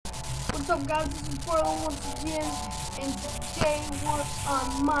What's up, guys? This is Barlow once again, and today we're on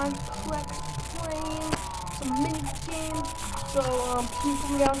Mineplex playing some mini games. So, can you put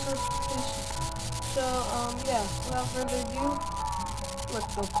me down first, please? So, yeah, without further ado, let's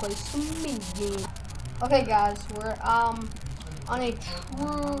go play some mini games. Okay, guys, we're on the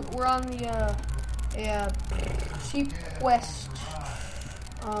Sheep Quest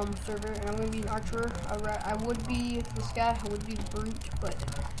server, and I'm gonna be an archer. I would be this guy. I would be the brute, but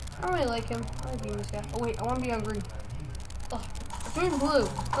I don't really like him. I like being this guy. Oh wait, I want to be on green. Oh, green, blue,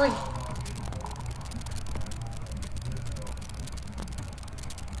 green.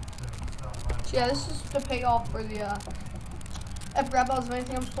 So yeah, this is the payoff for the grab balls of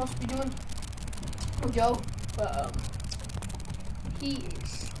anything I'm supposed to be doing with Joe, but he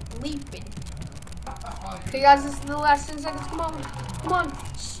is sleeping. Okay, guys, this is the last 10 seconds. Come on,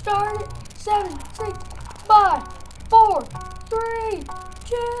 start it. 7, 6, 5, 4, 3,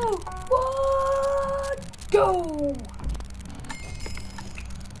 2, 1, go!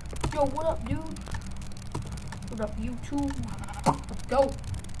 Yo, what up, dude? What up, YouTube? Let's go.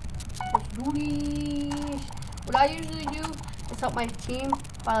 Let's do this. What I usually do is help my team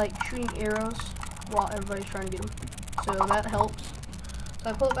by like shooting arrows while everybody's trying to get them. So that helps. So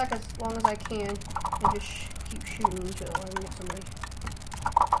I pull it back as long as I can and just keep shooting until I can get somebody.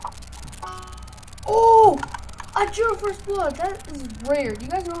 Oh! I drew first blood. That is rare. Do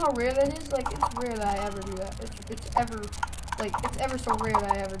you guys know how rare that is? Like, it's rare that I ever do that. It's ever so rare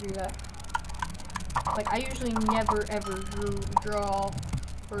that I ever do that. Like, I usually never ever draw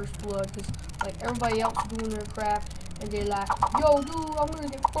first blood because like everybody else doing their crap and they're like, yo, dude, I'm gonna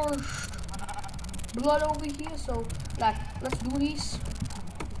get first blood over here. So like, let's do this.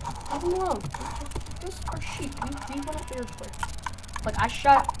 Leave them alone. This is our sheep. We want to airplane. Like, I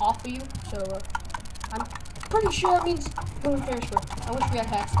shot off of you, so I'm pretty sure that means going fair square. I wish we had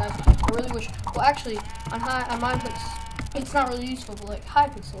hacks, guys. I really wish. Well, actually, on Mineplex, it's not really useful, but like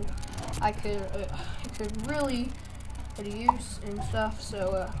Hypixel, I could really get a use and stuff.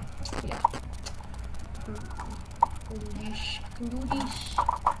 So yeah, I can do this.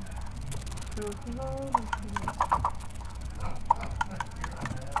 Do it.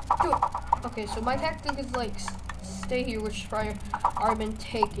 Okay, so my tactic is like stay here, which is probably already been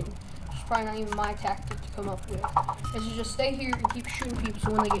taken. It's probably not even my tactic to come up with. Is to just stay here and keep shooting people,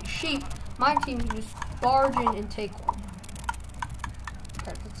 so when they get sheep, my team can just barge in and take one.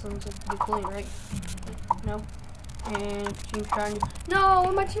 Okay, that sounds like a good plan, right? No? And team's trying to... No! One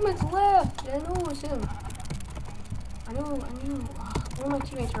of my teammates left! I know it was him. I knew. One of my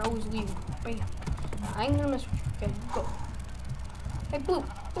teammates are always leaving. Bam. I ain't gonna mess with you. Okay, go. Hey, Blue,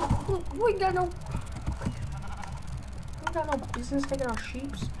 you ain't got no... You got no business taking our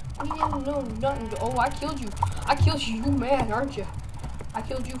sheeps. We didn't know nothing. Oh, I killed you. I killed you. You mad, aren't you? I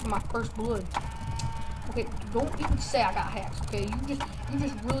killed you for my first blood. Okay, don't even say I got hacks. Okay, you just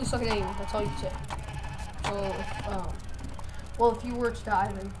really suck at aiming. That's all you say. So well, if you were to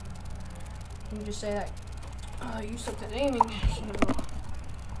die, then you just say that you sucked at aiming.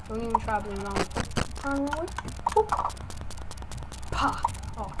 So don't even try being wrong. Pa.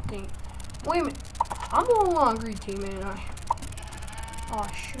 Oh dang. Wait a minute. I'm on green team, man. Oh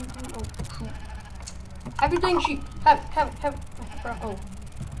shoot. Oh shoot. Have your dang sheep. Have it. Oh.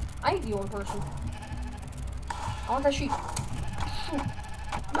 I ain't the only person. I want that sheep. Shoot.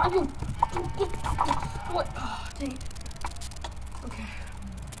 Not you. What? Oh, dang. Okay.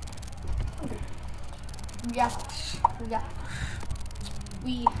 We got this.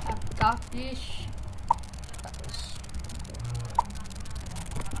 We have got this.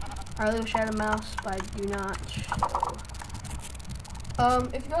 I really wish I had a mouse, but I do not. So.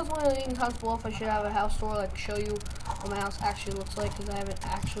 If you guys want to leave in the comments below if I should have a house tour, like show you what my house actually looks like, because I haven't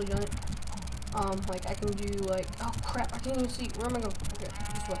actually done it. Like I can do like, oh crap, I can't even see. Where am I going? Okay,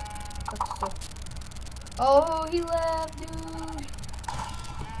 this way. That's so. Oh, he left, dude.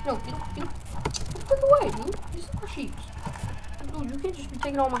 No, get frick away, dude. These are my sheeps. Dude, you can't just be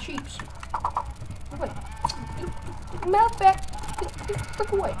taking all my sheeps. Wait. Matter of fact, get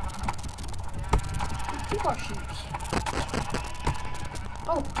frick away. Keep our sheeps.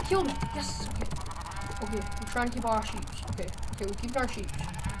 Oh, I killed him. Yes. Okay, we're trying to keep our sheeps. Okay, we're keeping our sheeps.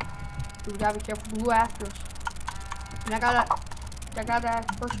 Dude, we gotta be careful. Blue after us. And I got that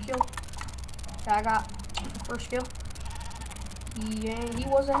first kill. I got the first kill. He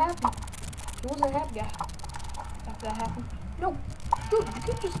wasn't happy. He wasn't a happy guy after that happened. No, dude, you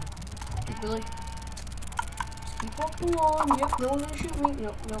can't just. Dude, really? Just keep walking along. Yep, no one's gonna shoot me.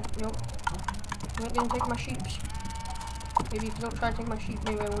 Nope. You're not gonna take my sheeps. Maybe if you don't try to take my sheep,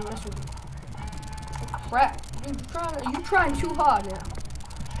 maybe I won't mess with you. Oh, crap. Dude, you're trying too hard now.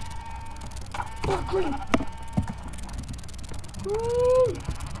 Oh, green. Green.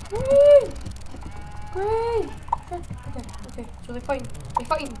 Green. Green. Okay. So they're fighting.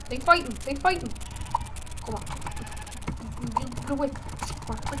 They fighting. Come on. Get away. Come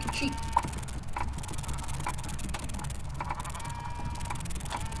on, freaking cheat.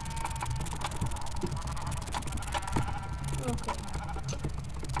 Okay.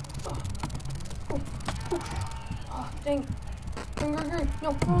 Oh, dang. Green.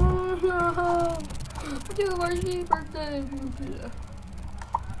 No. No. Do my sheep birthday.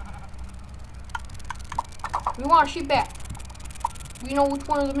 We want a sheep back. We know which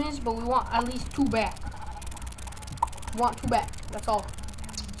one of them is, but we want at least 2 back. We want 2 back. That's all.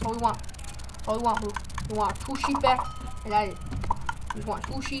 That's all we want. That's all we want, boo. We want 2 sheep back, and that's it. We want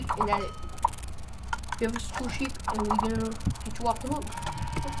 2 sheep, and that's it. Give us 2 sheep, and we're gonna get you off the hook.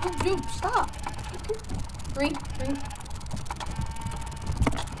 Oh, dude, stop. Green.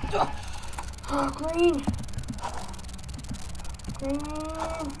 Oh, green.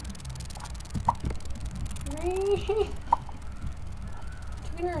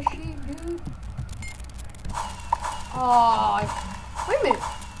 Taking our sheep, dude. Oh, wait a minute.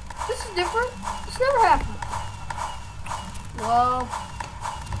 This is different. This never happened. Well,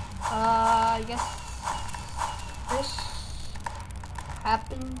 I guess this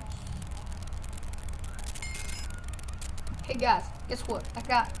happens. Hey guys, guess what? I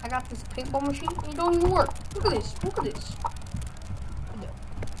got this paintball machine and it don't even work. Look at this.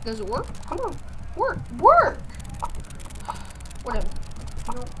 Does it work? Come on. Work. Whatever.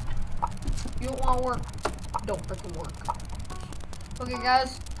 You don't want to work. Don't freaking work. Okay,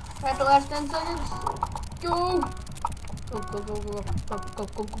 guys. At the last 10 seconds. Go.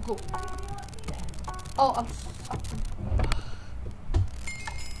 Go. Oh, I'm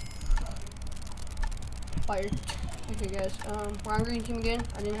fired. Okay, guys. We're on green team again.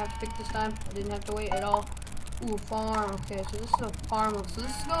 I didn't have to pick this time. I didn't have to wait at all. Ooh, farm. Okay, so this is a farm. So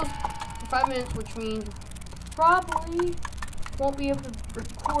this goes for 5 minutes, which means probably won't be able to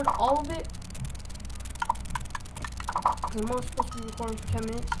record all of it. I'm only supposed to be recording for 10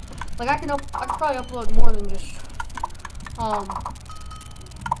 minutes. Like I could probably upload more than just what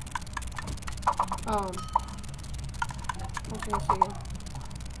was I gonna say again?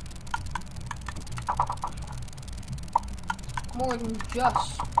 More than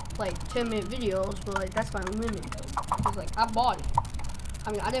just like 10-minute videos, but like that's my limit though. Cause like I bought it.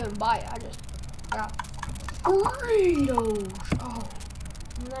 I mean I didn't buy it. I got burritos. Oh,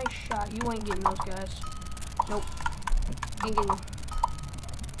 nice shot. You ain't getting those guys. Nope. Ain't getting them.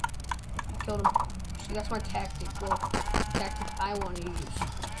 I killed him. See, that's my tactic. Well, tactic I want to use.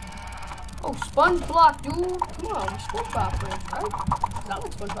 Oh, sponge block, dude. Come on, SpongeBob friends, right? Not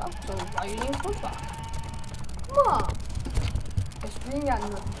like SpongeBob, so why you name SpongeBob? Come on. This green got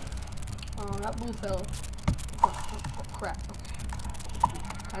nothing. That blue fellow. Oh, crap. Okay.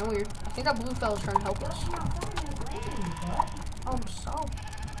 Kind of weird. I think that blue fellow's trying to help us. Oh, I'm sorry.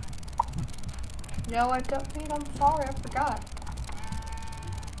 Yeah, like that, dude. I'm sorry. I forgot.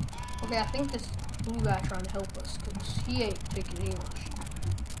 Okay, I think this blue guy trying to help us because he ain't taking English.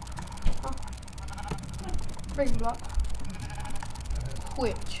 Huh? Breaking block.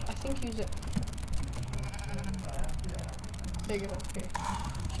 Which I think he's it. There you go. Okay.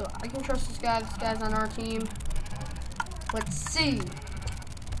 So I can trust this guy. This guy's on our team. Let's see.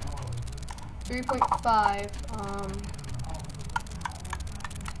 3.5.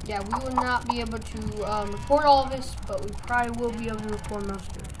 Yeah, we will not be able to record all of this, but we probably will be able to record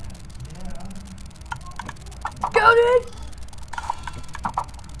most of it. Go, dude!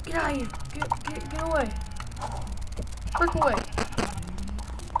 Get out of here! Get away! Break away!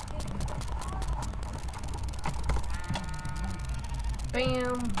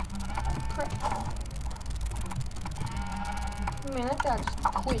 Bam! Crap! Man, that guy just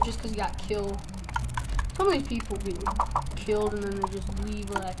quit just because he got killed. Some of these people get killed and then they just leave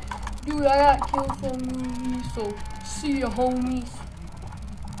like, dude, I got killed from movies, so see ya, homies.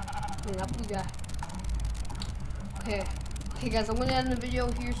 Man, that blue guy. Okay, guys, I'm gonna end the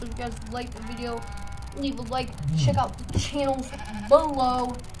video here. So if you guys like the video, leave a like, check out the channels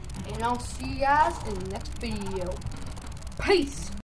below, and I'll see you guys in the next video. Peace.